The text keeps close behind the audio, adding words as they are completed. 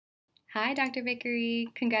Hi, Dr. Vickery.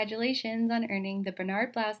 Congratulations on earning the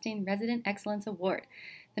Bernard Blaustein Resident Excellence Award.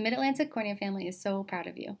 The Mid-Atlantic Cornea family is so proud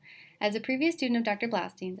of you. As a previous student of Dr.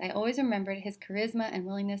 Blaustein's, I always remembered his charisma and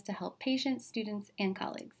willingness to help patients, students, and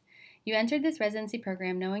colleagues. You entered this residency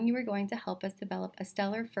program knowing you were going to help us develop a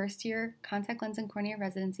stellar first-year contact lens and cornea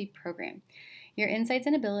residency program. Your insights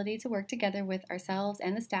and ability to work together with ourselves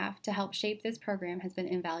and the staff to help shape this program has been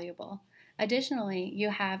invaluable. Additionally, you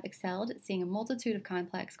have excelled at seeing a multitude of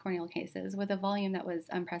complex corneal cases with a volume that was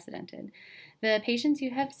unprecedented. The patients you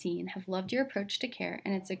have seen have loved your approach to care,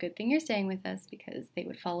 and it's a good thing you're staying with us because they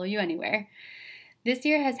would follow you anywhere. This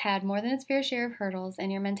year has had more than its fair share of hurdles,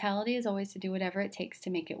 and your mentality is always to do whatever it takes to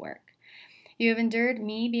make it work. You have endured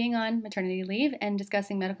me being on maternity leave and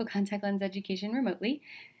discussing medical contact lens education remotely.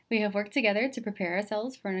 We have worked together to prepare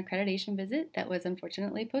ourselves for an accreditation visit that was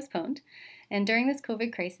unfortunately postponed. And during this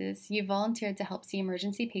COVID crisis, you volunteered to help see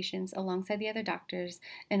emergency patients alongside the other doctors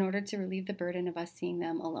in order to relieve the burden of us seeing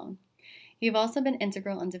them alone. You've also been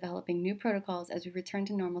integral in developing new protocols as we return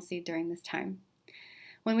to normalcy during this time.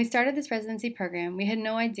 When we started this residency program, we had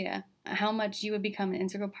no idea how much you would become an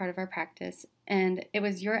integral part of our practice, and it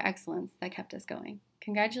was your excellence that kept us going.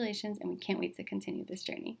 Congratulations, and we can't wait to continue this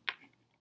journey.